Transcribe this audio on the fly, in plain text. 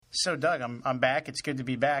So, Doug, I'm back. It's good to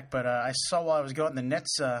be back, but I saw while I was going, the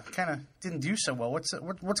Nets kind of didn't do so well.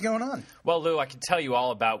 What's going on? Well, Lou, I can tell you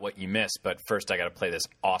all about what you missed, but first I got to play this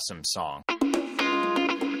awesome song.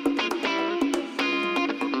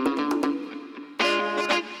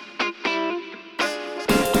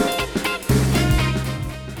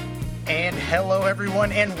 And hello,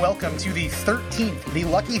 everyone, and welcome to the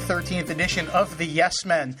lucky 13th edition of the Yes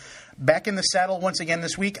Men. Back in the saddle once again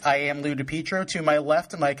this week, I am Lou DiPietro. To my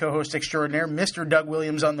left, my co-host extraordinaire, Mr. Doug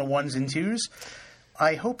Williams on the ones and twos.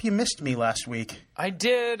 I hope you missed me last week. I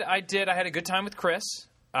did. I had a good time with Chris.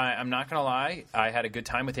 I'm not going to lie. I had a good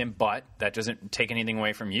time with him, but that doesn't take anything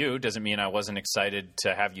away from you. Doesn't mean I wasn't excited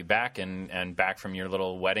to have you back and back from your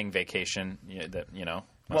little wedding vacation.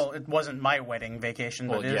 Well, it wasn't my wedding vacation,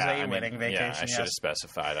 but it is a wedding vacation. Yeah, I should have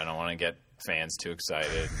specified. I don't want to get fans too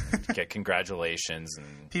excited, get congratulations.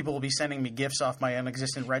 And people will be sending me gifts off my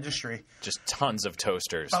unexistent registry. Just tons of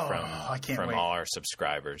toasters from all our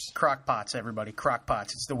subscribers. Crock pots, everybody. Crock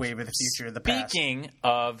pots. It's the wave of the future, the past. Speaking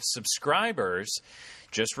of subscribers,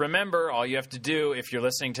 just remember, all you have to do if you're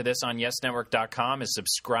listening to this on YesNetwork.com is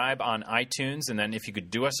subscribe on iTunes, and then if you could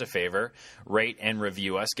do us a favor, rate and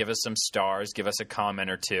review us, give us some stars, give us a comment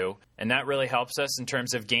or two, and that really helps us in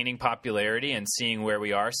terms of gaining popularity and seeing where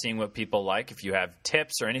we are, seeing what people like. If you have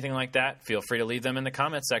tips or anything like that, feel free to leave them in the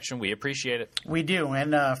comment section. We appreciate it. We do,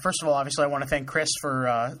 and first of all, obviously, I want to thank Chris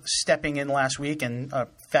for stepping in last week, and a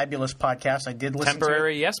fabulous podcast. I did listen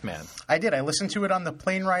Temporary to it. Yes Man. I did. I listened to it on the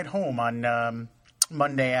plane ride home on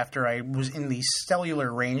Monday after I was in the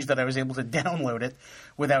cellular range that I was able to download it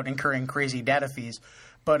without incurring crazy data fees.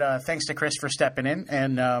 But thanks to Chris for stepping in.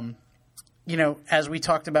 And, as we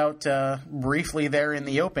talked about briefly there in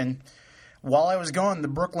the open, while I was gone, the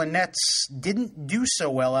Brooklyn Nets didn't do so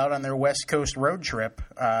well out on their West Coast road trip.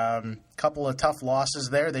 Couple of tough losses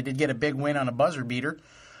there. They did get a big win on a buzzer beater.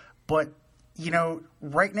 But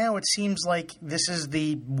right now it seems like this is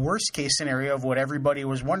the worst-case scenario of what everybody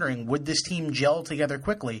was wondering. Would this team gel together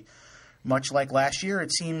quickly? Much like last year,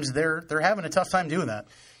 it seems they're having a tough time doing that.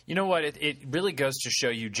 You know what? It really goes to show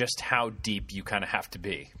you just how deep you kind of have to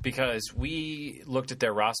be. Because we looked at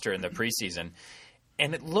their roster in the preseason,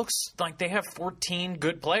 and it looks like they have 14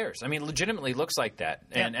 good players. I mean, legitimately looks like that.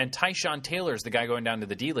 Yeah. And Tyshawn Taylor's the guy going down to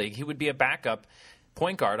the D-League. He would be a backup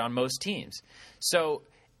point guard on most teams. So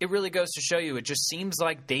it really goes to show you it just seems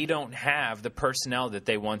like they don't have the personnel that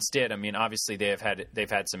they once did. I mean, obviously they've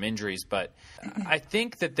had some injuries, but I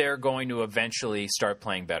think that they're going to eventually start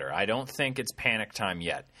playing better. I don't think it's panic time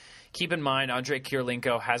yet. Keep in mind, Andre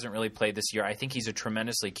Kirilenko hasn't really played this year. I think he's a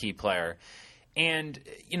tremendously key player. And,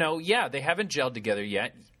 they haven't gelled together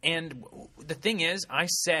yet. And the thing is, I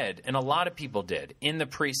said, and a lot of people did, in the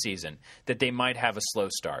preseason, that they might have a slow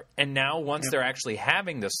start. And now, once they're actually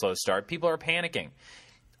having the slow start, people are panicking.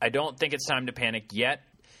 I don't think it's time to panic yet.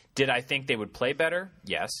 Did I think they would play better?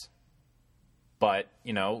 Yes. But,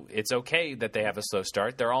 it's okay that they have a slow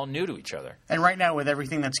start. They're all new to each other. And right now, with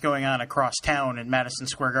everything that's going on across town at Madison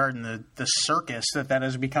Square Garden, the circus that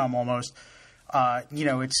has become almost,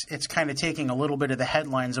 it's kind of taking a little bit of the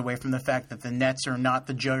headlines away from the fact that the Nets are not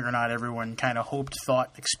the juggernaut everyone kind of hoped,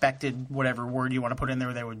 thought, expected, whatever word you want to put in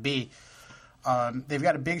there they would be. They've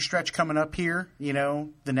got a big stretch coming up here, the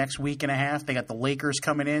next week and a half. They got the Lakers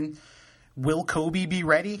coming in. Will Kobe be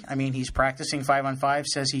ready? I mean, he's practicing 5-on-5,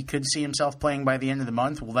 says he could see himself playing by the end of the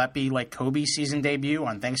month. Will that be like Kobe's season debut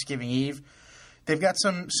on Thanksgiving Eve? They've got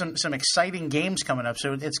some exciting games coming up,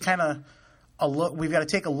 so it's kind of a look. We've got to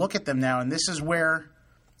take a look at them now, and this is where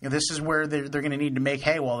they're going to need to make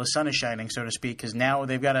hay while the sun is shining, so to speak, because now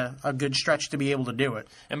they've got a good stretch to be able to do it.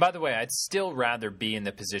 And by the way, I'd still rather be in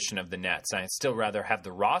the position of the Nets. I'd still rather have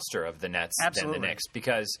the roster of the Nets than the Knicks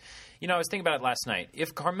because, I was thinking about it last night.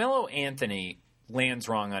 If Carmelo Anthony lands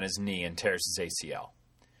wrong on his knee and tears his ACL,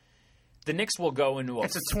 the Knicks will go into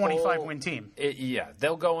It's a 25-win team.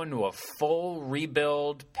 They'll go into a full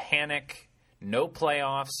rebuild, panic, no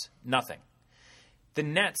playoffs, nothing. The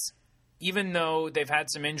Nets, even though they've had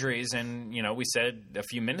some injuries, and we said a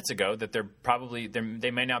few minutes ago that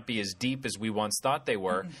they may not be as deep as we once thought they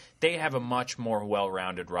were. Mm-hmm. They have a much more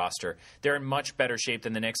well-rounded roster. They're in much better shape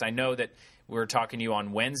than the Knicks. I know that we were talking to you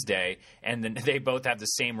on Wednesday, and they both have the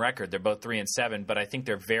same record. They're both 3-7, but I think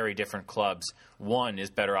they're very different clubs. One is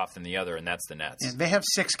better off than the other, and that's the Nets. Yeah, they have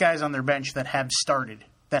 6 guys on their bench that have started,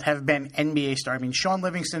 that have been NBA stars. I mean, Sean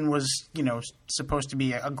Livingston was, supposed to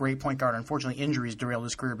be a great point guard. Unfortunately, injuries derailed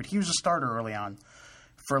his career, but he was a starter early on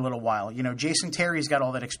for a little while. Jason Terry's got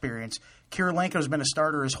all that experience. Kirilenko's been a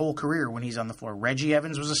starter his whole career when he's on the floor. Reggie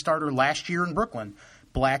Evans was a starter last year in Brooklyn.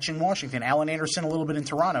 Blatch in Washington. Allen Anderson a little bit in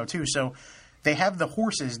Toronto, too. So they have the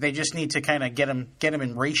horses. They just need to kind of get them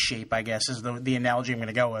in race shape, I guess, is the analogy I'm going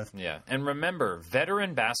to go with. Yeah, and remember,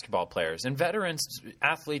 veteran basketball players and veterans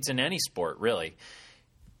athletes in any sport, really,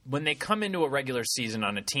 when they come into a regular season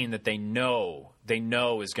on a team that they know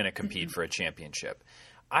is going to compete for a championship,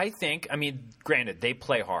 granted, they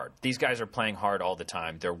play hard. These guys are playing hard all the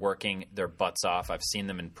time. They're working their butts off. I've seen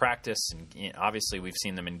them in practice, and obviously we've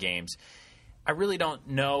seen them in games. I really don't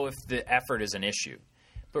know if the effort is an issue.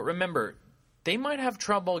 But remember, they might have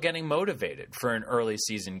trouble getting motivated for an early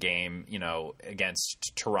season game,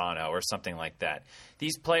 against Toronto or something like that.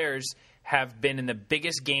 These players have been in the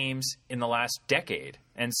biggest games in the last decade.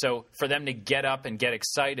 And so for them to get up and get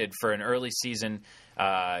excited for an early season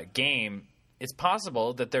game, it's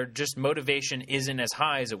possible that their just motivation isn't as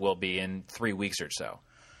high as it will be in 3 weeks or so.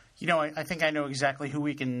 I think I know exactly who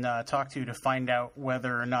we can talk to find out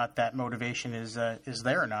whether or not that motivation is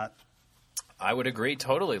there or not. I would agree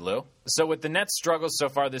totally, Lou. So with the Nets' struggles so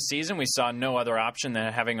far this season, we saw no other option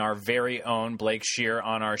than having our very own Blake Shear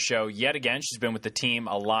on our show yet again. She's been with the team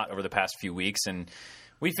a lot over the past few weeks, and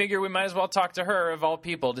we figure we might as well talk to her, of all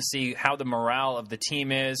people, to see how the morale of the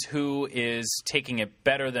team is, who is taking it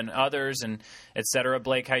better than others, and et cetera.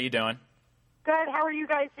 Blake, how you doing? Good. How are you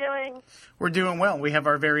guys doing? We're doing well. We have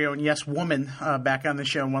our very own Yes Woman back on the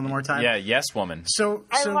show one more time. Yeah, Yes Woman. So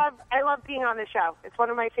I love being on the show. It's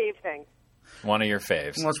one of my fave things. One of your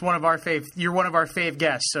faves. Well, it's one of our fave. You're one of our fave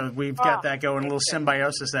guests, so we've got that going, a little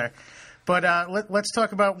symbiosis there. But let's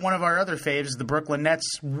talk about one of our other faves, the Brooklyn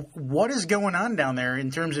Nets. What is going on down there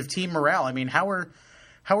in terms of team morale? I mean, how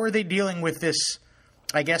are they dealing with this,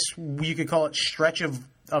 I guess you could call it, stretch of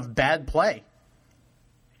bad play?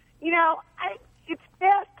 It's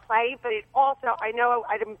bad play, but it also, I know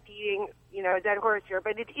I'm beating, a dead horse here,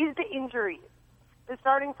 but it is the injuries. The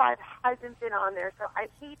starting five hasn't been on there, so I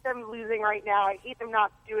hate them losing right now. I hate them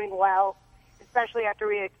not doing well, especially after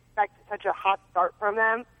we expected such a hot start from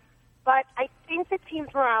them. But I think the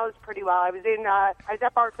team's morale is pretty well. I was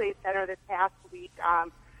at Barclays Center this past week,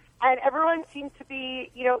 and everyone seemed to be,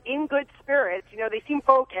 in good spirits. They seem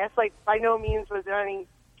focused. Like, by no means was there any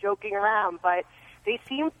joking around, but they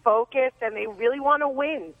seem focused and they really want to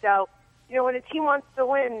win. So, when a team wants to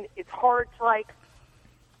win, it's hard to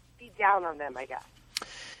be down on them, I guess.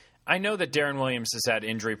 I know that Darren Williams has had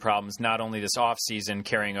injury problems, not only this offseason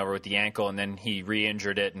carrying over with the ankle, and then he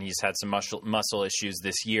re-injured it, and he's had some muscle issues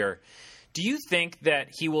this year. Do you think that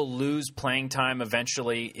he will lose playing time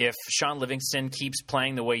eventually if Sean Livingston keeps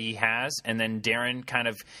playing the way he has, and then Darren kind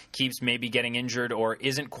of keeps maybe getting injured or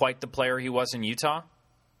isn't quite the player he was in Utah?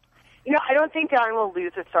 I don't think Darren will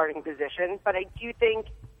lose a starting position, but I do think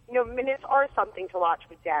minutes are something to watch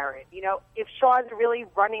with Darren. If Sean's really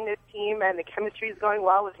running this team and the chemistry is going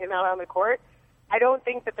well with him out on the court, I don't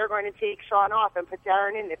think that they're going to take Sean off and put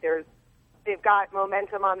Darren in if they've got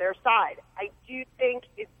momentum on their side. I do think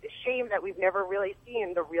it's a shame that we've never really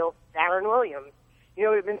seen the real Darren Williams.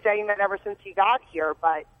 We've been saying that ever since he got here,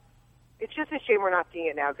 but it's just a shame we're not seeing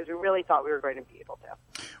it now because we really thought we were going to be able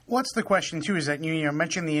to. What's the question, too, is that you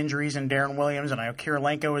mentioned the injuries in Darren Williams, and I know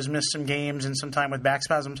Kirilenko has missed some games and some time with back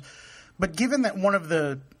spasms. But given that one of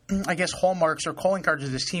the, I guess, hallmarks or calling cards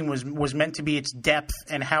of this team was meant to be its depth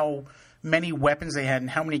and how many weapons they had and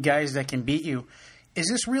how many guys that can beat you, is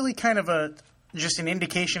this really kind of just an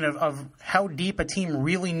indication of how deep a team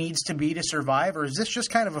really needs to be to survive? Or is this just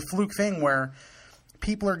kind of a fluke thing where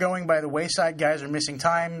people are going by the wayside, guys are missing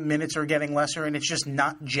time, minutes are getting lesser, and it's just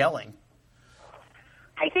not gelling?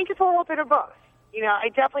 I think it's a little bit of both. I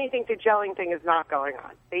definitely think the gelling thing is not going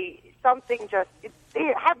on. They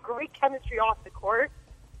have great chemistry off the court,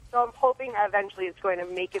 so I'm hoping that eventually it's going to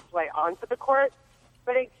make its way onto the court.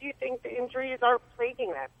 But I do think the injuries are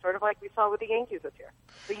plaguing them, sort of like we saw with the Yankees this year.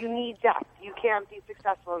 But you need depth. You can't be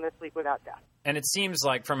successful in this league without depth. And it seems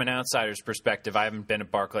like, from an outsider's perspective, I haven't been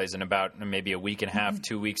at Barclays in about maybe a week and a half,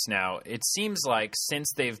 2 weeks now. It seems like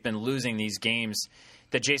since they've been losing these games,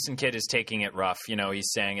 that Jason Kidd is taking it rough.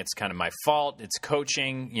 He's saying it's kind of my fault. It's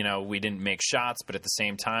coaching. We didn't make shots, but at the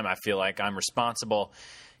same time, I feel like I'm responsible.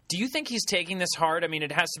 Do you think he's taking this hard? I mean,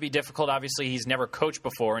 it has to be difficult. Obviously, he's never coached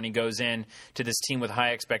before, and he goes in to this team with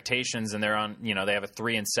high expectations, and they're on, they have a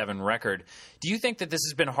 3-7 record. Do you think that this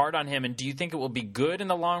has been hard on him, and do you think it will be good in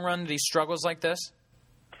the long run that he struggles like this?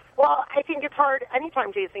 Well, I think it's hard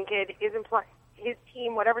anytime Jason Kidd isn't playing. His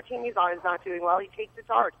team, whatever team he's on, is not doing well. He takes it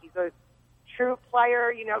hard. He's a true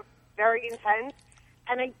player, very intense.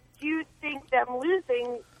 And I do think them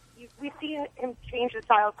losing, we've seen him change the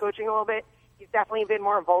style of coaching a little bit. He's definitely been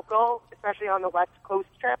more vocal, especially on the West Coast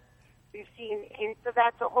trip. We've seen hints of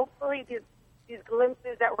that. So hopefully these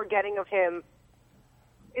glimpses that we're getting of him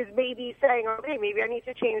is maybe saying, okay, maybe I need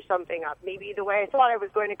to change something up. Maybe the way I thought I was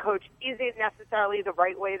going to coach isn't necessarily the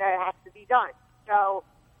right way that it has to be done. So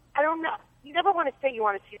I don't know. You never want to say you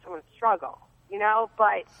want to see someone struggle,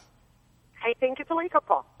 but I think it's a wake-up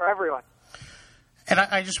call for everyone. And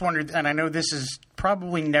I just wondered, and I know this is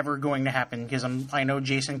probably never going to happen because I know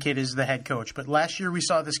Jason Kidd is the head coach, but last year we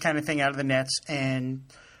saw this kind of thing out of the Nets, and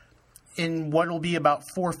in what will be about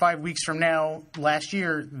 4 or 5 weeks from now, last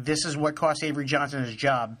year, this is what cost Avery Johnson his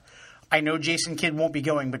job. I know Jason Kidd won't be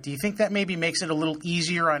going, but do you think that maybe makes it a little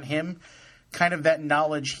easier on him? Kind of that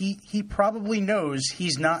knowledge. He probably knows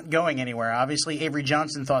he's not going anywhere. Obviously, Avery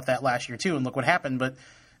Johnson thought that last year too, and look what happened, but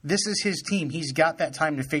this is his team. He's got that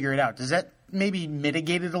time to figure it out. Does that maybe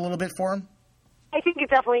mitigate it a little bit for him? I think it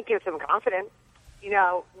definitely gives him confidence,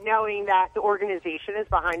 knowing that the organization is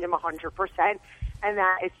behind him 100%, and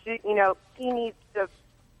that it's, he needs to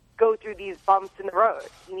go through these bumps in the road.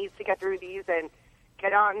 He needs to get through these and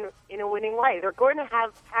get on in a winning way. They're going to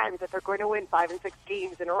have times that they're going to win 5 and 6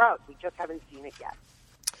 games in a row. We just haven't seen it yet.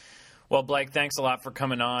 Well, Blake, thanks a lot for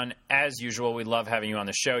coming on. As usual, we love having you on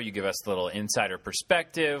the show. You give us a little insider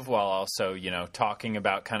perspective while also, talking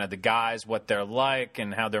about kind of the guys, what they're like,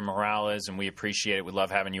 and how their morale is, and we appreciate it. We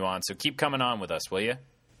love having you on. So keep coming on with us, will you?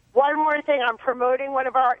 One more thing. I'm promoting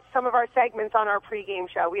some of our segments on our pregame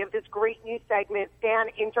show. We have this great new segment, fan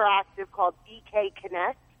interactive, called BK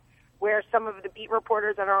Connect, where some of the beat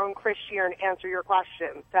reporters and our own Chris Sheeran answer your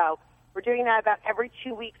questions. So we're doing that about every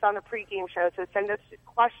 2 weeks on the pregame show. So send us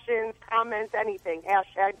questions, comments, anything.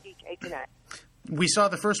 Hashtag BK Connect. We saw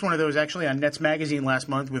the first one of those actually on Nets Magazine last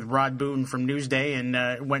month with Rod Boone from Newsday, and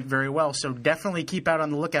it went very well. So definitely keep out on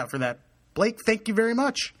the lookout for that. Blake, thank you very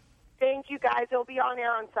much. Thank you, guys. It'll be on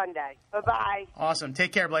air on Sunday. Bye-bye. Awesome.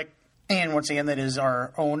 Take care, Blake. And once again, that is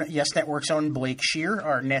our own Yes Network's own Blake Shear,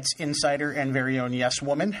 our Nets insider and very own Yes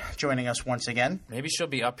woman, joining us once again. Maybe she'll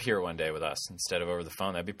be up here one day with us instead of over the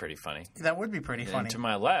phone. That'd be pretty funny. That would be pretty funny. And to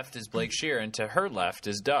my left is Blake Shear, and to her left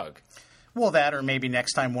is Doug. Well, that, or maybe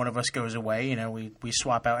next time one of us goes away, we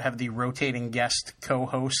swap out, have the rotating guest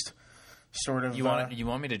co-host sort of. You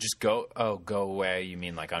want me to just go away? You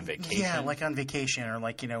mean like on vacation? Yeah, like on vacation, or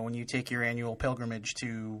like, when you take your annual pilgrimage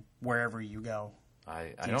to wherever you go. I Do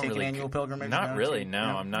you don't take really an annual pilgrimage? Not really. No,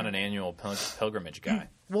 I'm not an annual pilgrimage guy.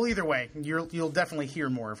 Well, either way, you'll definitely hear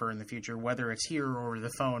more of her in the future, whether it's here or over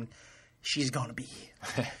the phone. She's going to be.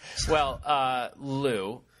 Well,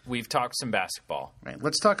 Lou, we've talked some basketball. Right.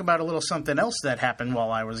 Let's talk about a little something else that happened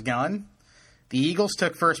while I was gone. The Eagles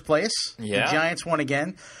took first place. Yeah. The Giants won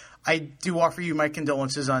again. I do offer you my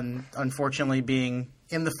condolences on, unfortunately, being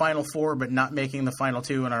in the Final Four but not making the Final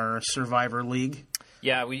Two in our Survivor League.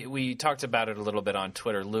 Yeah, we talked about it a little bit on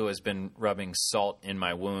Twitter. Lou has been rubbing salt in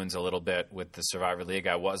my wounds a little bit with the Survivor League.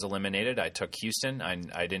 I was eliminated. I took Houston.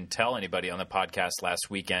 I didn't tell anybody on the podcast last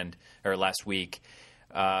week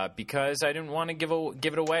because I didn't want to give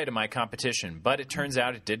it away to my competition. But it turns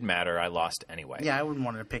out it did matter. I lost anyway. Yeah, I wouldn't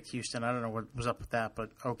want to pick Houston. I don't know what was up with that, but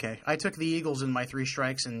okay. I took the Eagles in my 3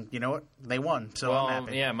 strikes, and you know what? They won, so I'm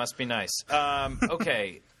happy. Yeah, it must be nice.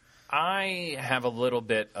 Okay, I have a little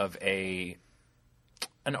bit of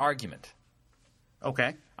an argument.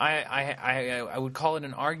 Okay. I would call it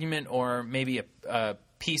an argument or maybe a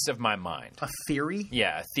piece of my mind. A theory?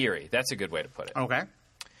 Yeah, a theory. That's a good way to put it. Okay.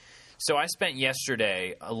 So I spent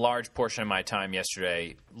a large portion of my time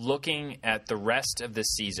yesterday, looking at the rest of the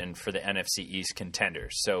season for the NFC East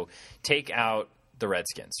contenders. So take out the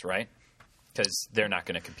Redskins, right? Because they're not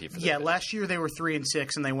going to compete for the division. Last year they were 3-6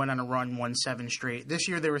 and they went on a run, won 7 straight. This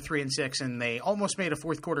year they were 3-6 and they almost made a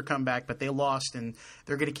fourth quarter comeback, but they lost and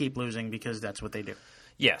they're going to keep losing because that's what they do.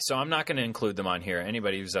 Yeah, so I'm not going to include them on here.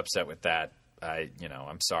 Anybody who's upset with that,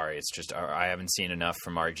 I'm sorry. It's just I haven't seen enough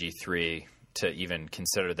from RG3 to even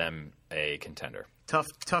consider them a contender.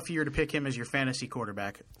 Tough year to pick him as your fantasy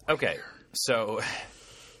quarterback. Okay, so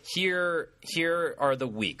Here are the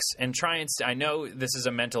weeks, and I know this is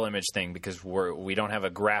a mental image thing because we don't have a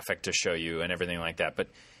graphic to show you and everything like that, but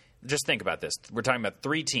just think about this. We're talking about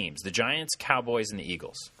 3 teams, the Giants, Cowboys, and the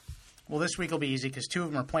Eagles. Well, this week will be easy because 2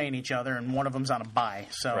 of them are playing each other and one of them's on a bye.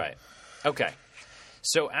 So. Right. Okay.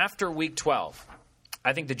 So after week 12,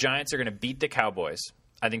 I think the Giants are going to beat the Cowboys.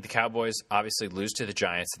 I think the Cowboys obviously lose to the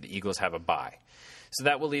Giants, and the Eagles have a bye. So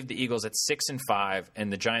that will leave the Eagles at 6-5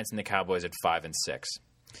 and the Giants and the Cowboys at 5-6.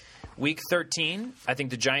 Week 13, I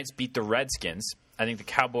think the Giants beat the Redskins. I think the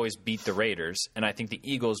Cowboys beat the Raiders. And I think the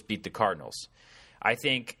Eagles beat the Cardinals. I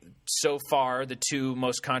think so far the 2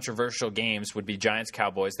 most controversial games would be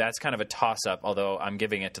Giants-Cowboys. That's kind of a toss-up, although I'm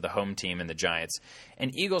giving it to the home team and the Giants.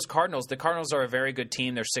 And Eagles-Cardinals, the Cardinals are a very good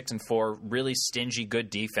team. They're 6-4, really stingy, good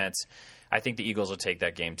defense. I think the Eagles will take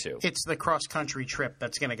that game too. It's the cross-country trip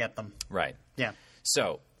that's going to get them. Right. Yeah.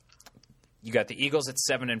 So you got the Eagles at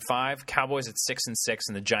 7-5, Cowboys at 6-6,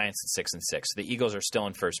 and the Giants at 6-6. The Eagles are still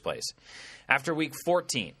in first place. After Week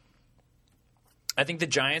 14, I think the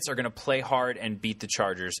Giants are going to play hard and beat the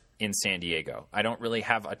Chargers in San Diego. I don't really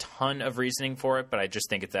have a ton of reasoning for it, but I just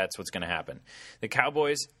think that's what's going to happen. The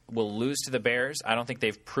Cowboys will lose to the Bears. I don't think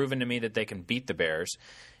they've proven to me that they can beat the Bears.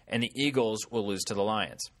 And the Eagles will lose to the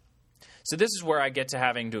Lions. So this is where I get to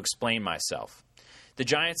having to explain myself. The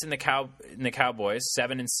Giants and the Cowboys,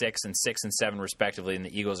 7-6 and 6-7 respectively, and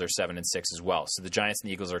the Eagles are 7-6 as well. So the Giants and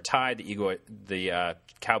the Eagles are tied. The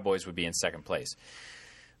Cowboys would be in second place.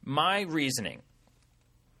 My reasoning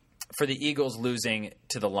for the Eagles losing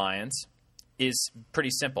to the Lions is pretty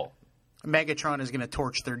simple. Megatron is going to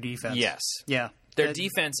torch their defense. Yes. Yeah. Their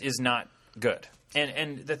defense is not good.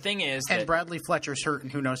 And the thing is that Bradley Fletcher's hurt,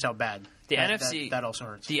 and who knows how bad. That also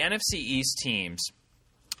hurts. The NFC East teams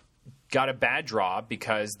got a bad draw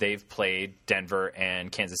because they've played Denver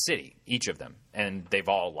and Kansas City, each of them, and they've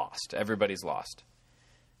all lost. Everybody's lost.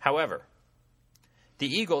 However, the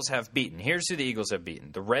Eagles have beaten. Here's who the Eagles have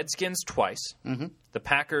beaten. The Redskins twice. Mm-hmm. The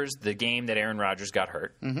Packers, the game that Aaron Rodgers got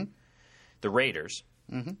hurt. Mm-hmm. The Raiders.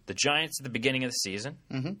 Mm-hmm. The Giants at the beginning of the season.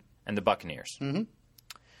 Mm-hmm. And the Buccaneers. Mm-hmm.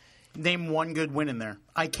 Name one good win in there.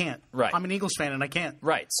 I can't. Right. I'm an Eagles fan, and I can't.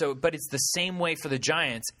 Right. So, but it's the same way for the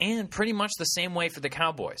Giants and pretty much the same way for the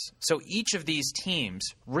Cowboys. So each of these teams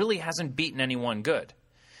really hasn't beaten anyone good.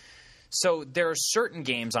 So there are certain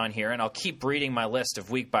games on here, and I'll keep reading my list of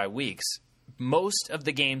week by weeks. Most of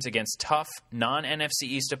the games against tough non-NFC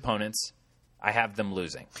East opponents, I have them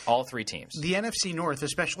losing. All three teams. The NFC North,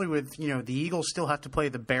 especially with, the Eagles still have to play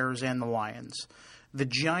the Bears and the Lions. The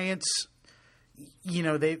Giants,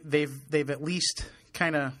 they've at least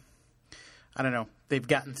kind of, I don't know, they've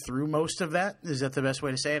gotten through most of that. Is that the best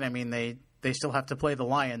way to say it? I mean, they still have to play the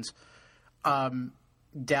Lions.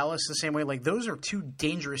 Dallas the same way. Like, those are two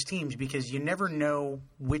dangerous teams because you never know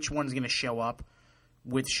which one's going to show up.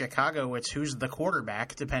 With Chicago, it's who's the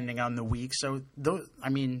quarterback, depending on the week. So,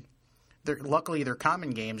 luckily they're common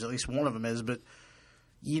games. At least one of them is, but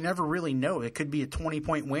you never really know. It could be a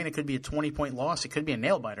 20-point win. It could be a 20-point loss. It could be a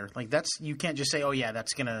nail-biter. Like, you can't just say, oh, yeah,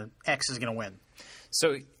 X is going to win.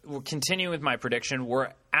 So, we'll continue with my prediction. We're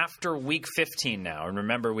after Week 15 now. And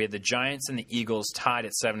remember, we had the Giants and the Eagles tied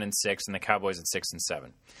at 7-6 and the Cowboys at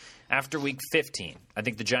 6-7. After Week 15, I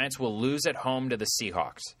think the Giants will lose at home to the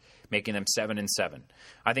Seahawks, making them 7-7.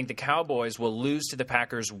 I think the Cowboys will lose to the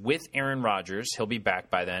Packers with Aaron Rodgers. He'll be back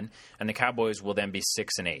by then. And the Cowboys will then be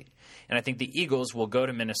 6-8. And I think the Eagles will go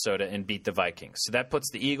to Minnesota and beat the Vikings. So that puts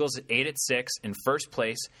the Eagles at 8-6 in first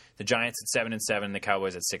place, the Giants at 7-7, and the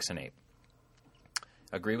Cowboys at 6-8.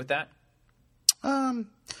 Agree with that?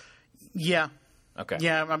 Yeah. Okay.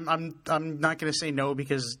 Yeah, I'm not going to say no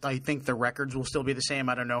because I think the records will still be the same.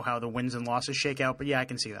 I don't know how the wins and losses shake out, but yeah, I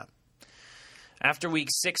can see that. After Week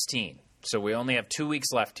 16, so we only have 2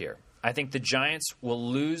 weeks left here, I think the Giants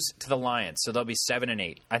will lose to the Lions, so they'll be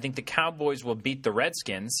 7-8. I think the Cowboys will beat the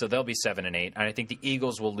Redskins, so they'll be 7-8. And I think the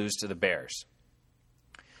Eagles will lose to the Bears.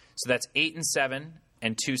 So that's 8-7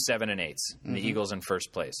 and 2 7-8s. And the Eagles in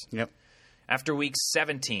first place. Yep. After Week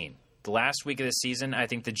 17, the last week of the season, I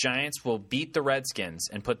think the Giants will beat the Redskins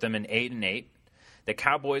and put them in 8-8. The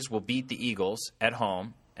Cowboys will beat the Eagles at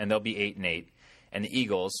home, and they'll be 8-8. And the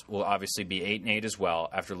Eagles will obviously be 8-8 as well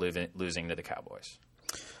after losing to the Cowboys.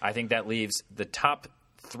 I think that leaves the top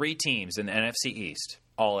three teams in the NFC East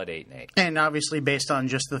all at 8-8. And obviously, based on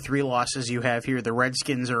just the three losses you have here, the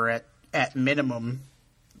Redskins are at minimum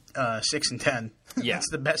 6-10. Yeah. That's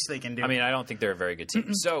the best they can do. I mean, I don't think they're a very good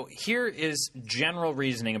team. So here is general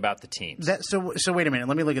reasoning about the teams. So wait a minute.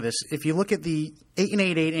 Let me look at this. If you look at the 8-8,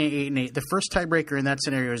 8-8, 8-8, the first tiebreaker in that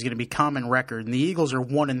scenario is going to be common record, and the Eagles are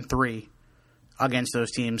 1-3 against those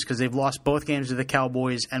teams because they've lost both games to the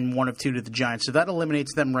Cowboys and 1 of 2 to the Giants. So that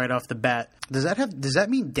eliminates them right off the bat. Does that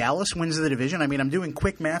mean Dallas wins the division? I mean, I'm doing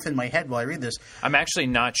quick math in my head while I read this. I'm actually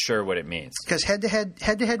not sure what it means. Because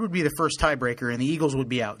head-to-head would be the first tiebreaker, and the Eagles would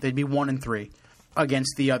be out. They'd be 1-3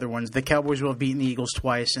 against the other ones. The Cowboys will have beaten the Eagles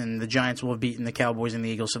twice, and the Giants will have beaten the Cowboys and the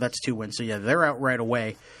Eagles, so that's 2 wins. So, yeah, they're out right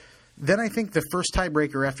away. Then I think the first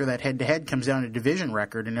tiebreaker after that head-to-head comes down to division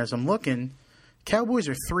record, and as I'm looking, Cowboys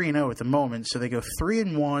are 3-0 at the moment, so they go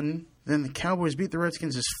 3-1. Then the Cowboys beat the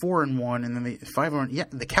Redskins as 4-1, and then they 5-1. Yeah,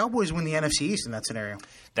 the Cowboys win the NFC East in that scenario.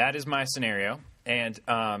 That is my scenario, and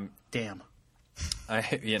damn,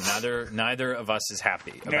 neither of us is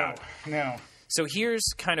happy about it. No. So here's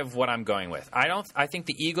kind of what I'm going with. I think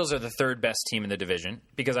the Eagles are the third best team in the division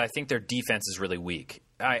because I think their defense is really weak.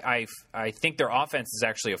 I think their offense is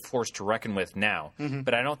actually a force to reckon with now,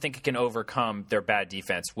 but I don't think it can overcome their bad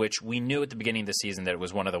defense, which we knew at the beginning of the season that it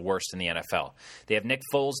was one of the worst in the NFL. They have Nick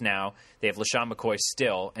Foles now, they have LaShawn McCoy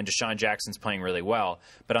still, and Deshaun Jackson's playing really well,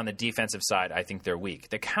 but on the defensive side, I think they're weak.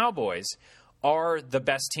 The Cowboys are the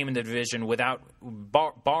best team in the division without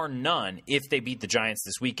bar none if they beat the Giants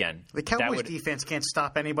this weekend. The Cowboys defense can't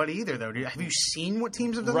stop anybody either, though. Have you seen what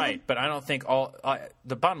teams have done? Right, but I don't think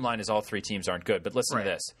the bottom line is all three teams aren't good. But listen to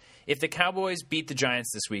this. If the Cowboys beat the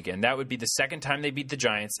Giants this weekend, that would be the second time they beat the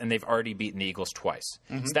Giants, and they've already beaten the Eagles twice.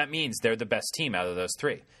 So that means they're the best team out of those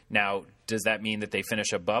three. Now, does that mean that they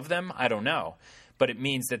finish above them? I don't know. But it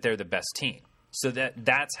means that they're the best team. So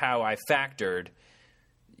that's how I factored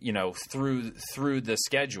through the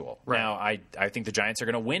schedule. Right. Now, I think the Giants are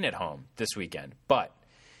going to win at home this weekend, but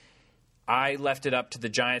I left it up to the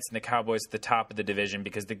Giants and the Cowboys at the top of the division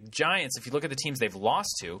because the Giants, if you look at the teams they've lost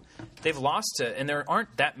to, and there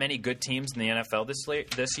aren't that many good teams in the NFL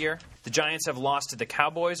this year. The Giants have lost to the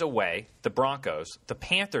Cowboys away, the Broncos, the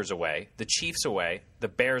Panthers away, the Chiefs away, the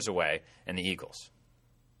Bears away, and the Eagles.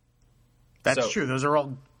 That's true. Those are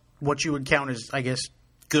all what you would count as, I guess,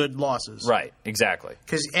 good losses. Right, exactly.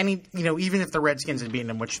 Because even if the Redskins had beaten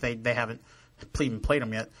them, which they haven't even played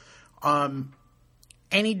them yet,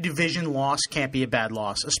 any division loss can't be a bad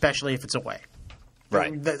loss, especially if it's away.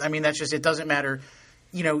 Right. I mean, that's just, it doesn't matter.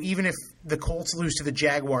 Even if the Colts lose to the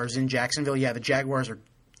Jaguars in Jacksonville, the Jaguars are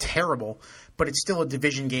terrible, but it's still a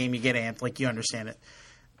division game. You get amped, like you understand it.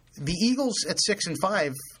 The Eagles at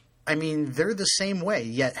 6-5, I mean, they're the same way,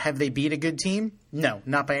 yet have they beat a good team? No,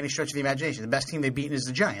 not by any stretch of the imagination. The best team they've beaten is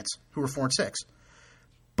the Giants, who are 4-6.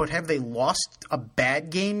 But have they lost a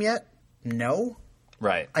bad game yet? No.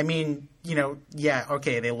 Right. I mean,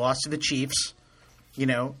 okay, they lost to the Chiefs.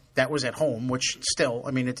 That was at home, which still,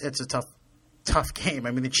 I mean, it's a tough game.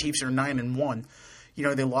 I mean, the Chiefs are 9-1.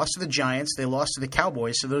 They lost to the Giants, they lost to the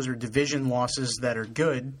Cowboys, so those are division losses that are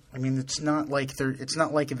good. I mean, it's not like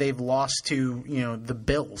they've lost to, the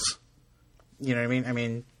Bills. You know what I mean? I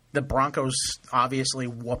mean, the Broncos obviously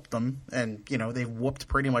whooped them, and, they've whooped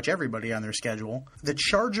pretty much everybody on their schedule. The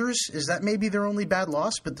Chargers, is that maybe their only bad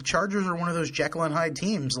loss? But the Chargers are one of those Jekyll and Hyde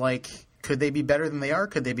teams. Like, could they be better than they are?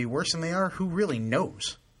 Could they be worse than they are? Who really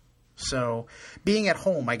knows? So being at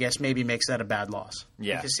home, I guess, maybe makes that a bad loss.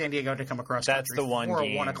 Yeah. Because San Diego had to come across country for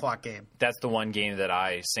a 1 o'clock game. That's the one game that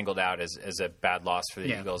I singled out as a bad loss for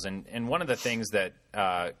the Eagles. And one of the things that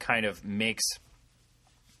kind of makes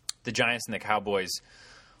the Giants and the Cowboys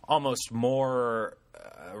almost more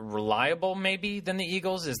reliable maybe than the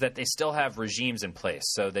Eagles is that they still have regimes in place.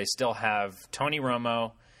 So they still have Tony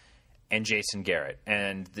Romo and Jason Garrett.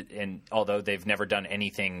 And although they've never done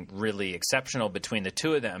anything really exceptional between the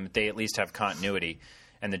two of them, they at least have continuity.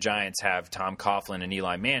 And the Giants have Tom Coughlin and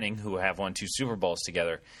Eli Manning, who have won 2 Super Bowls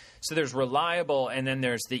together. So there's reliable, and then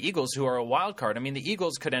there's the Eagles, who are a wild card. I mean, the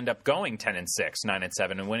Eagles could end up going 10-6,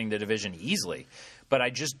 9-7, and winning the division easily. But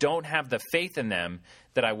I just don't have the faith in them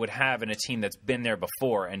that I would have in a team that's been there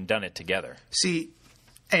before and done it together. See,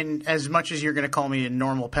 and as much as you're going to call me a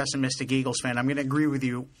normal pessimistic Eagles fan, I'm going to agree with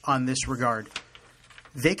you on this regard.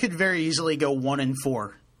 They could very easily go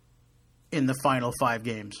 1-4 in the final 5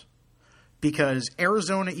 games. Because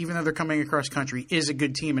Arizona, even though they're coming across country, is a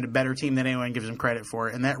good team and a better team than anyone gives them credit for.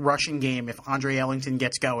 And that rushing game, if Andre Ellington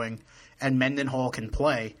gets going and Mendenhall can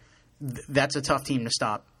play, that's a tough team to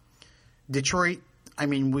stop. Detroit, I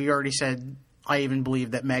mean, we already said, I even believe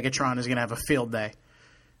that Megatron is going to have a field day.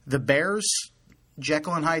 The Bears,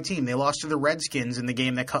 Jekyll and Hyde team. They lost to the Redskins in the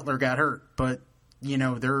game that Cutler got hurt. But, they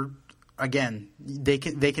can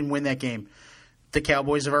win that game. The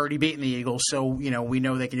Cowboys have already beaten the Eagles, so, we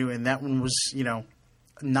know they can do it. And that one was,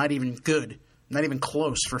 not even good, not even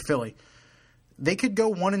close for Philly. They could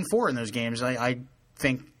go 1-4 in those games. I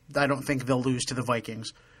don't think they'll lose to the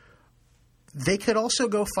Vikings. They could also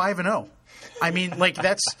go 5-0. I mean,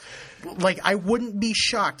 I wouldn't be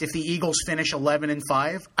shocked if the Eagles finish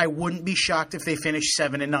 11-5. I wouldn't be shocked if they finish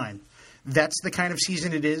 7-9. That's the kind of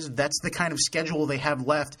season it is. That's the kind of schedule they have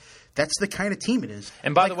left. That's the kind of team it is.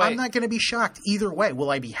 And by the way, I'm not going to be shocked either way.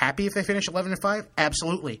 Will I be happy if they finish 11-5?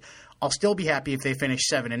 Absolutely. I'll still be happy if they finish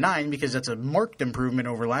 7-9 because that's a marked improvement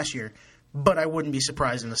over last year. But I wouldn't be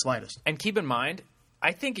surprised in the slightest. And keep in mind,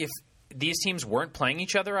 I think if these teams weren't playing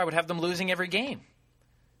each other, I would have them losing every game.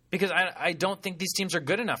 Because I don't think these teams are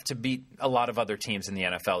good enough to beat a lot of other teams in the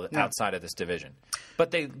NFL outside of this division.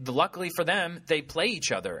 But luckily for them, they play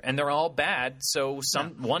each other, and they're all bad, so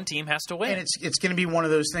one team has to win. And it's going to be one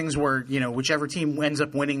of those things where, whichever team ends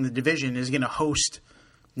up winning the division is going to host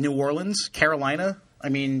New Orleans, Carolina. I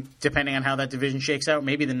mean, depending on how that division shakes out,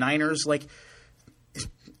 maybe the Niners. Like,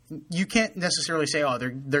 you can't necessarily say, oh,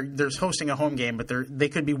 they're hosting a home game, but they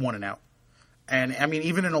could be 1-0. And I mean,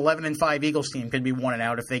 even an 11-5 Eagles team could be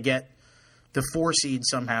 1-0 if they get the 4 seed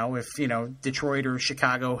somehow. If Detroit or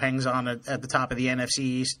Chicago hangs on at the top of the NFC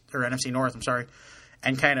East or NFC North, I'm sorry,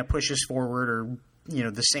 and kind of pushes forward, or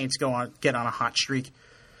the Saints get on a hot streak.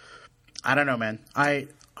 I don't know, man. I'm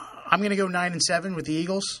going to go 9-7 with the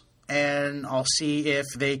Eagles, and I'll see if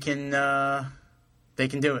they can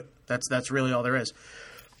do it. That's really all there is.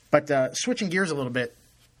 But switching gears a little bit.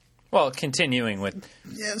 Well, continuing with...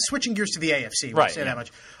 Yeah, switching gears to the AFC, right, say that much.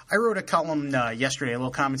 I wrote a column yesterday, a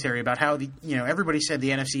little commentary about how everybody said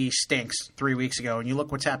the NFC stinks 3 weeks ago, and you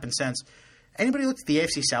look what's happened since. Anybody looked at the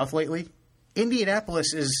AFC South lately?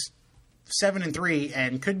 Indianapolis is 7-3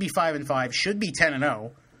 and could be 5-5, should be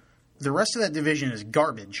 10-0. The rest of that division is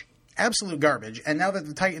garbage, absolute garbage. And now that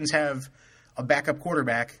the Titans have a backup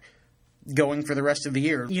quarterback going for the rest of the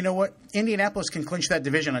year, you know what? Indianapolis can clinch that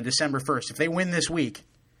division on December 1st. If they win this week,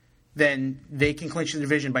 then they can clinch the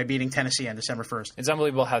division by beating Tennessee on December 1st. It's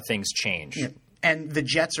unbelievable how things change. Yeah. And the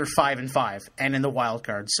Jets are 5-5 and in the wild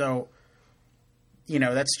card. So,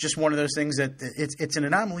 that's just one of those things that it's an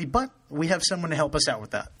anomaly, but we have someone to help us out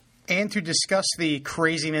with that. And to discuss the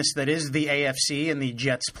craziness that is the AFC and the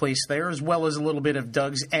Jets' place there, as well as a little bit of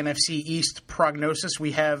Doug's NFC East prognosis,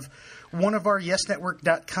 we have one of our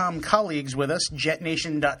YesNetwork.com colleagues with us.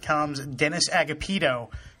 JetNation.com's Dennis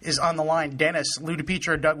Agapito is on the line. Dennis, Lou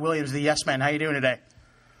DiPietro, Doug Williams, the Yes Men. How you doing today?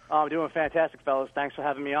 I'm doing fantastic, fellas. Thanks for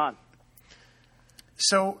having me on.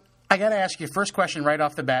 So I got to ask you, first question right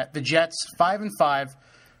off the bat. The Jets, 5-5,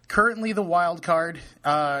 currently the wild card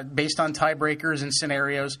based on tiebreakers and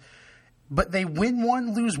scenarios. But they win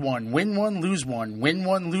one, lose one, win one, lose one, win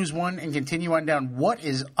one, lose one, and continue on down. What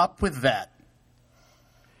is up with that?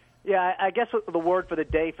 Yeah, I guess the word for the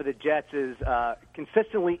day for the Jets is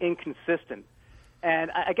consistently inconsistent. And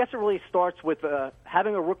I guess it really starts with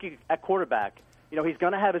having a rookie at quarterback. He's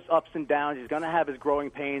going to have his ups and downs. He's going to have his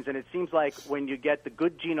growing pains. And it seems like when you get the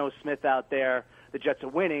good Geno Smith out there, the Jets are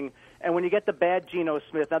winning. And when you get the bad Geno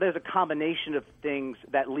Smith, now there's a combination of things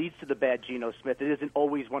that leads to the bad Geno Smith. It isn't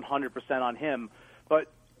always 100% on him.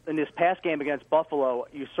 But in this past game against Buffalo,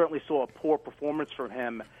 you certainly saw a poor performance from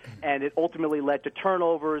him. And it ultimately led to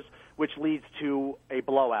turnovers, which leads to a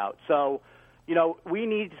blowout. So, we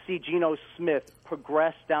need to see Geno Smith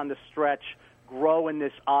progress down the stretch, grow in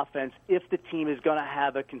this offense if the team is going to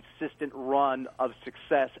have a consistent run of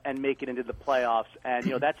success and make it into the playoffs. And,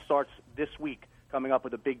 that starts this week, coming up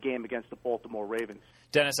with a big game against the Baltimore Ravens.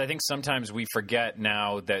 Dennis, I think sometimes we forget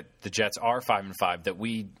now that the Jets are 5-5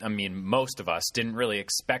 that most of us didn't really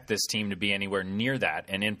expect this team to be anywhere near that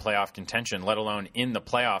and in playoff contention, let alone in the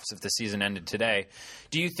playoffs if the season ended today.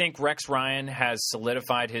 Do you think Rex Ryan has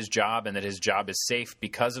solidified his job and that his job is safe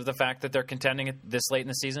because of the fact that they're contending this late in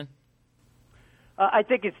the season? I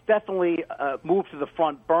think it's definitely moved to the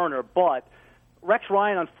front burner, but Rex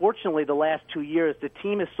Ryan, unfortunately, the last 2 years, the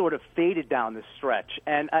team has sort of faded down this stretch.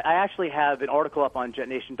 And I actually have an article up on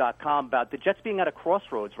JetNation.com about the Jets being at a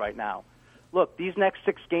crossroads right now. Look, these next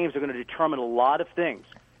 6 games are going to determine a lot of things.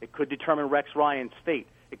 It could determine Rex Ryan's fate.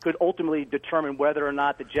 It could ultimately determine whether or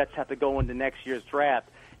not the Jets have to go into next year's draft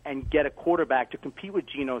and get a quarterback to compete with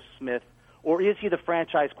Geno Smith, or is he the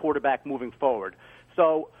franchise quarterback moving forward?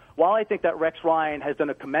 So while I think that Rex Ryan has done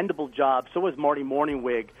a commendable job, so has Marty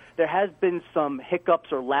Morningwig, there has been some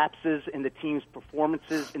hiccups or lapses in the team's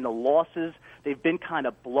performances, in the losses. They've been kind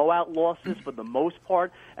of blowout losses for the most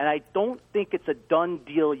part, and I don't think it's a done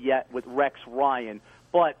deal yet with Rex Ryan.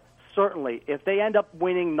 But certainly, if they end up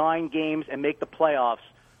winning 9 games and make the playoffs,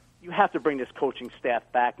 you have to bring this coaching staff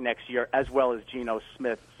back next year, as well as Geno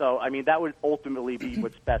Smith. So, that would ultimately be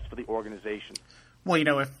what's best for the organization. Well,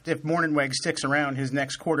 if Morningweg sticks around, his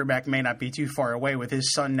next quarterback may not be too far away, with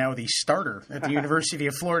his son now the starter at the University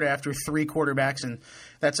of Florida after 3 quarterbacks, and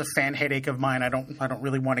that's a fan headache of mine I don't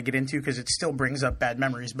really want to get into because it still brings up bad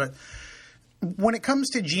memories. But when it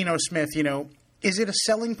comes to Geno Smith, is it a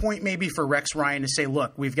selling point maybe for Rex Ryan to say,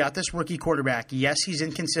 look, we've got this rookie quarterback. Yes, he's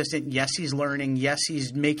inconsistent. Yes, he's learning. Yes,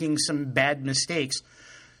 he's making some bad mistakes.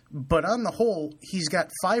 But on the whole, he's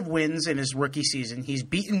got 5 wins in his rookie season. He's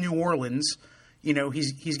beaten New Orleans.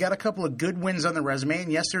 He's got a couple of good wins on the resume,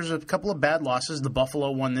 and yes, there's a couple of bad losses, the Buffalo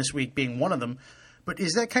one this week being one of them. But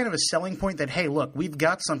is that kind of a selling point that, hey, look, we've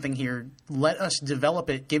got something here. Let us develop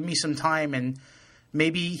it. Give me some time, and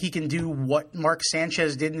maybe he can do what Mark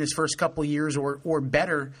Sanchez did in his first couple of years or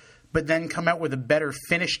better, but then come out with a better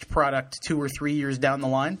finished product 2 or 3 years down the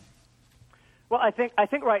line? Well, I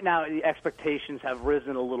think right now the expectations have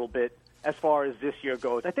risen a little bit as far as this year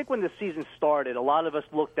goes. I think when the season started, a lot of us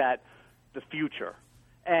looked at the future.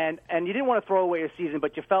 And you didn't want to throw away a season,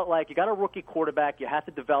 but you felt like you got a rookie quarterback, you have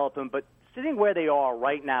to develop him. But sitting where they are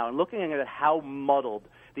right now and looking at how muddled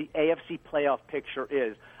the AFC playoff picture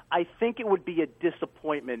is, I think it would be a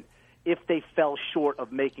disappointment if they fell short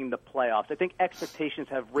of making the playoffs. I think expectations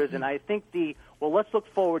have risen. I think let's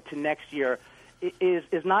look forward to next year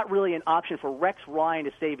is not really an option for Rex Ryan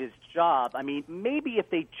to save his job. I mean, maybe if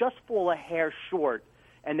they just fall a hair short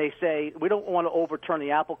and they say, we don't want to overturn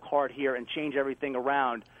the apple cart here and change everything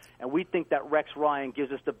around, and we think that Rex Ryan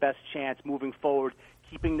gives us the best chance moving forward,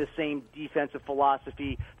 keeping the same defensive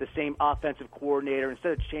philosophy, the same offensive coordinator,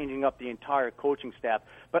 instead of changing up the entire coaching staff.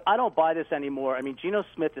 But I don't buy this anymore. I mean, Geno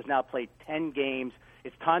Smith has now played 10 games.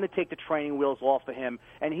 It's time to take the training wheels off of him,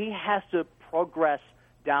 and he has to progress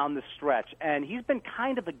down the stretch. And he's been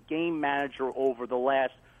kind of a game manager over the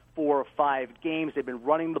last 4 or 5 games. They've been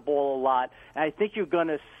running the ball a lot, and I think you're going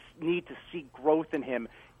to need to see growth in him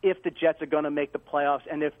if the Jets are going to make the playoffs.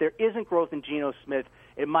 And if there isn't growth in Geno Smith,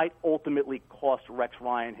 it might ultimately cost Rex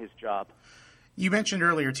Ryan his job. You mentioned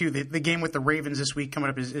earlier, too, the game with the Ravens this week coming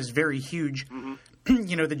up is very huge. Mm-hmm.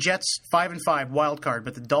 You know, the Jets, 5-5, wild card,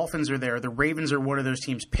 but the Dolphins are there. The Ravens are one of those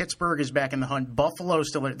teams. Pittsburgh is back in the hunt. Buffalo's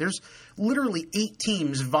still there. There's literally 8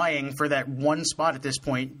 teams vying for that one spot at this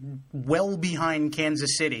point, well behind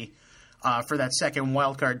Kansas City for that second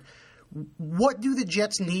wild card. What do the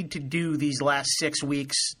Jets need to do these last 6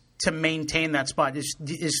 weeks to maintain that spot? Is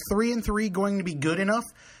 3-3 going to be good enough?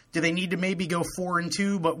 Do they need to maybe go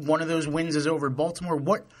 4-2, but one of those wins is over Baltimore?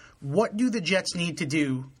 What do the Jets need to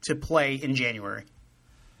do to play in January?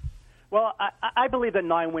 Well, I believe that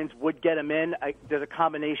 9 wins would get them in. There's a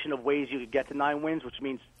combination of ways you could get to 9 wins, which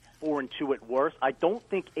means 4-2 at worst. I don't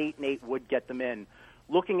think 8-8 would get them in.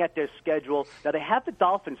 Looking at their schedule, now they have the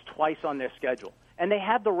Dolphins twice on their schedule, and they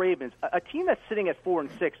have the Ravens, a team that's sitting at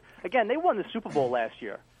 4-6. Again, they won the Super Bowl last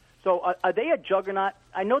year. So are they a juggernaut?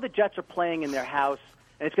 I know the Jets are playing in their house,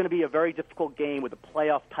 and it's going to be a very difficult game with a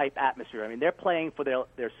playoff-type atmosphere. I mean, they're playing for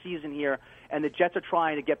their season here, and the Jets are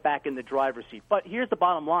trying to get back in the driver's seat. But here's the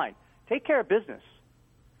bottom line. Take care of business.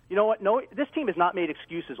 You know what? No, this team has not made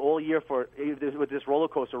excuses all year with this roller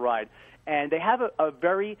coaster ride, and they have a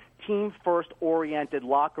very team-first oriented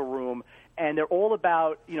locker room, and they're all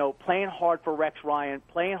about playing hard for Rex Ryan,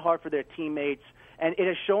 playing hard for their teammates, and it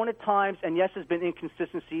has shown at times. And yes, there's been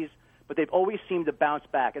inconsistencies, but they've always seemed to bounce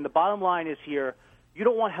back. And the bottom line is here: you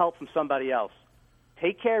don't want help from somebody else.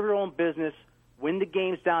 Take care of your own business, win the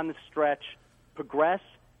games down the stretch, progress,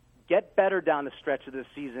 get better down the stretch of the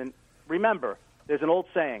season. Remember, there's an old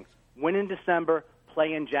saying, win in December,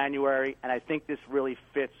 play in January, and I think this really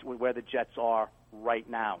fits with where the Jets are right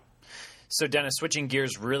now. So, Dennis, switching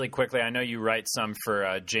gears really quickly, I know you write some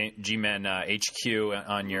for G-Men HQ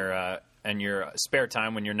on your spare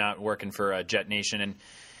time when you're not working for Jet Nation, and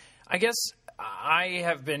I guess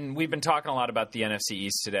we've been talking a lot about the NFC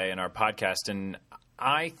East today in our podcast, and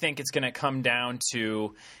I think it's going to come down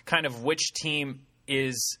to kind of which team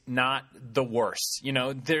is not the worst.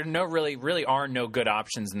 There really are no good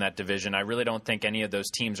options in that division. I really don't think any of those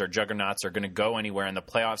teams or juggernauts are going to go anywhere in the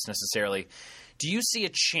playoffs necessarily. Do you see a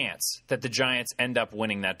chance that the Giants end up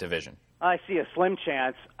winning that division? I see a slim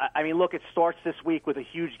chance. I mean, look, it starts this week with a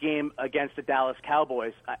huge game against the Dallas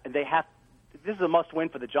Cowboys. This is a must-win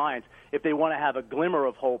for the Giants if they want to have a glimmer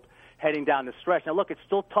of hope heading down the stretch. Now, look, it's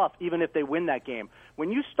still tough even if they win that game.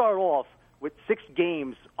 When you start off with 6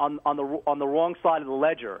 games on the wrong side of the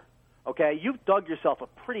ledger, okay, you've dug yourself a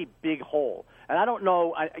pretty big hole. And I don't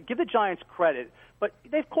know, I give the Giants credit, but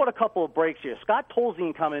they've caught a couple of breaks here. Scott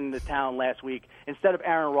Tolzien coming into town last week instead of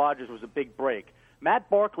Aaron Rodgers was a big break. Matt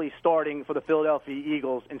Barkley starting for the Philadelphia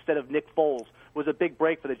Eagles instead of Nick Foles was a big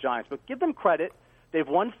break for the Giants. But give them credit. They've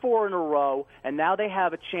won 4 in a row, and now they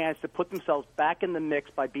have a chance to put themselves back in the mix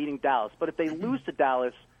by beating Dallas. But if they lose to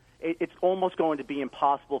Dallas, it's almost going to be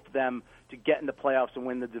impossible for them to get in the playoffs and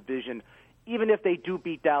win the division. Even if they do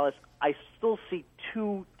beat Dallas, I still see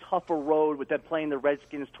too tough a road with them playing the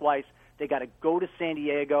Redskins twice. They got to go to San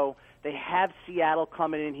Diego. They have Seattle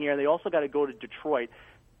coming in here. They also got to go to Detroit.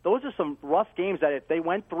 Those are some rough games that if they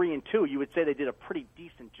went 3-2, you would say they did a pretty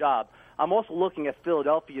decent job. I'm also looking at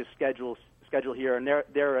Philadelphia's schedule here, and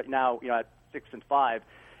they're now at 6-5.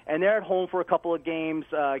 And they're at home for a couple of games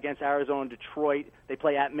against Arizona and Detroit. They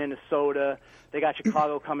play at Minnesota. They got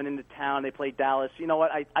Chicago coming into town. They play Dallas. You know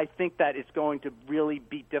what? I think that it's going to really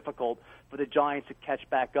be difficult for the Giants to catch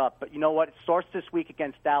back up. But you know what? It starts this week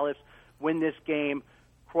against Dallas. Win this game.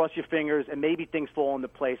 Cross your fingers, and maybe things fall into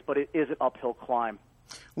place. But it is an uphill climb.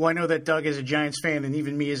 Well, I know that Doug is a Giants fan, and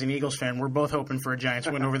even me as an Eagles fan, we're both hoping for a Giants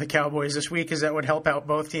win over the Cowboys this week, because that would help out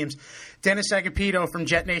both teams. Dennis Agapito from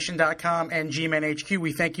JetNation.com and G-Men HQ,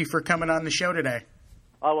 we thank you for coming on the show today.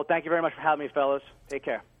 Oh, well, thank you very much for having me, fellas. Take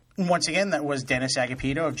care. Once again, that was Dennis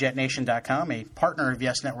Agapito of JetNation.com, a partner of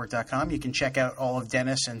YesNetwork.com. You can check out all of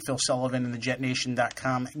Dennis and Phil Sullivan and the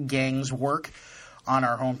JetNation.com gang's work on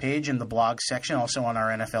our homepage in the blog section, also on our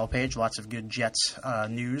NFL page. Lots of good Jets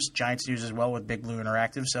news, Giants news as well with Big Blue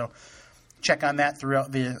Interactive. So check on that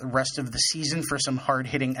throughout the rest of the season for some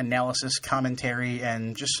hard-hitting analysis, commentary,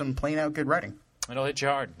 and just some plain-out good writing. It'll hit you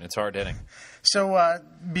hard. It's hard hitting. So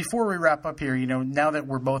before we wrap up here, now that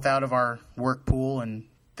we're both out of our work pool and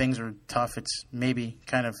things are tough, it's maybe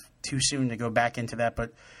kind of too soon to go back into that.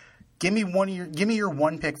 But give me your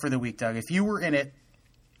one pick for the week, Doug. If you were in it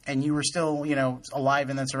and you were still, alive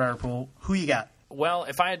in that Survivor pool, who you got? Well,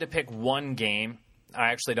 if I had to pick one game,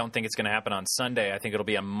 I actually don't think it's going to happen on Sunday. I think it'll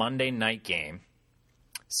be a Monday night game.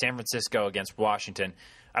 San Francisco against Washington.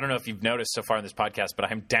 I don't know if you've noticed so far in this podcast, but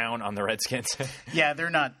I'm down on the Redskins. Yeah, they're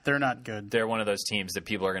not good. They're one of those teams that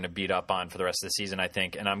people are going to beat up on for the rest of the season, I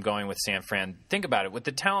think, and I'm going with San Fran. Think about it. With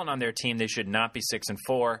the talent on their team, they should not be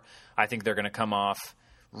 6-4. I think they're going to come off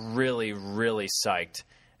really, really psyched,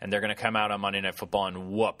 and they're going to come out on Monday Night Football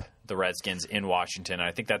and whoop the Redskins in Washington. And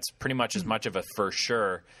I think that's pretty much as much of a for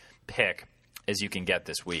sure pick as you can get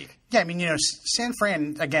this week. Yeah, San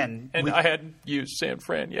Fran, again. And I hadn't used San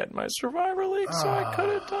Fran yet in my Survivor League, so I could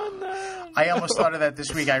have done that. I almost thought of that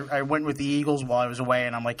this week. I went with the Eagles while I was away,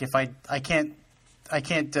 and I'm like, if I can't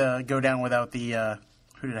go down without the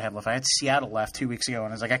who did I have left? I had Seattle left 2 weeks ago, and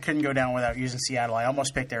I was like, I couldn't go down without using Seattle. I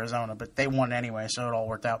almost picked Arizona, but they won anyway, so it all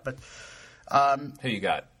worked out. But who you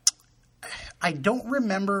got? I don't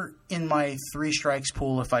remember in my three strikes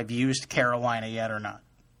pool if I've used Carolina yet or not.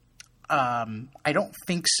 I don't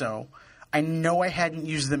think so. I know I hadn't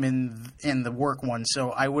used them in the work one,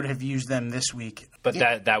 so I would have used them this week. But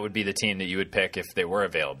that would be the team that you would pick if they were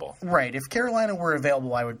available. Right. If Carolina were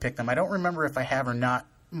available, I would pick them. I don't remember if I have or not.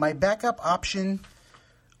 My backup option,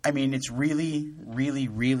 it's really, really,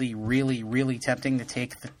 really, really, really tempting to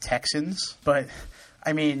take the Texans. But,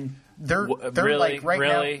 they're really,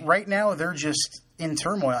 like right now they're just in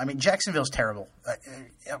turmoil. Jacksonville's terrible.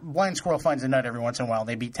 Blind squirrel finds a nut every once in a while.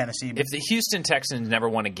 They beat Tennessee. If the Houston Texans never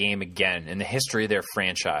won a game again in the history of their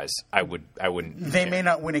franchise, I wouldn't. They may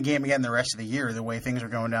not win a game again the rest of the year, the way things are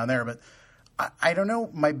going down there. But I don't know.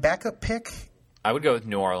 My backup pick, I would go with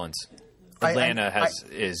New Orleans. Atlanta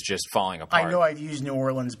is just falling apart. I know I've used New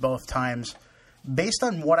Orleans both times. Based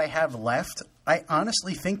on what I have left, I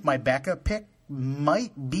honestly think my backup pick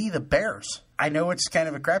might be the Bears. I know it's kind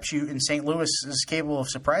of a crapshoot, and St. Louis is capable of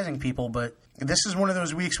surprising people, but this is one of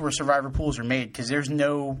those weeks where Survivor pools are made because there's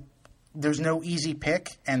no easy pick,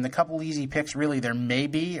 and the couple easy picks really there may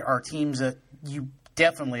be are teams that you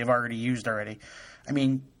definitely have already used already.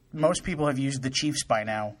 Most people have used the Chiefs by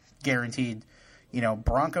now, guaranteed.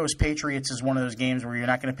 Broncos Patriots is one of those games where you're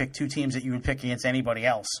not going to pick two teams that you would pick against anybody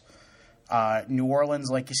else. New Orleans,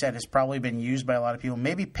 like you said, has probably been used by a lot of people.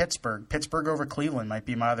 Maybe Pittsburgh. Pittsburgh over Cleveland might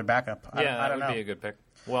be my other backup. I don't know. That would be a good pick.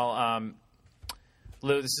 Well,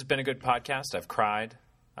 Lou, this has been a good podcast. I've cried.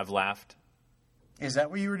 I've laughed. Is that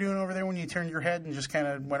what you were doing over there when you turned your head and just kind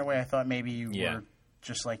of went away? I thought maybe you were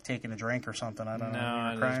just like taking a drink or something. I don't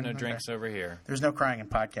know. No, there's no drinks over here. There's no crying in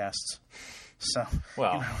podcasts. So,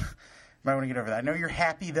 well... might want to get over that. I know you're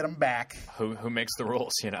happy that I'm back. Who makes the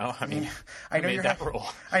rules? I know you're happy. Rule.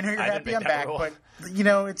 I know you're happy I'm back, but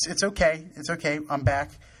it's okay. It's okay. I'm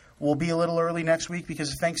back. We'll be a little early next week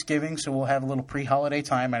because of Thanksgiving, so we'll have a little pre-holiday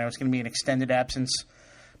time. I know it's going to be an extended absence,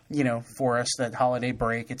 for us. That holiday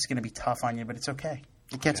break. It's going to be tough on you, but it's okay.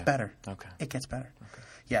 It gets better. Okay. It gets better. Okay.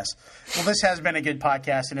 Yes. Well, this has been a good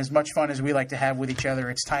podcast, and as much fun as we like to have with each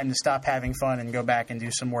other, it's time to stop having fun and go back and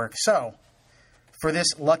do some work. So, for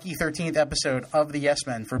this lucky 13th episode of The Yes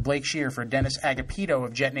Men, for Blake Shear, for Dennis Agapito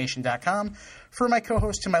of JetNation.com, for my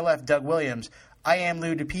co-host to my left, Doug Williams, I am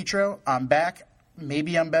Lou DiPietro. I'm back.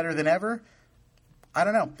 Maybe I'm better than ever. I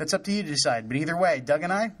don't know. That's up to you to decide. But either way, Doug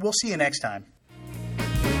and I, we'll see you next time.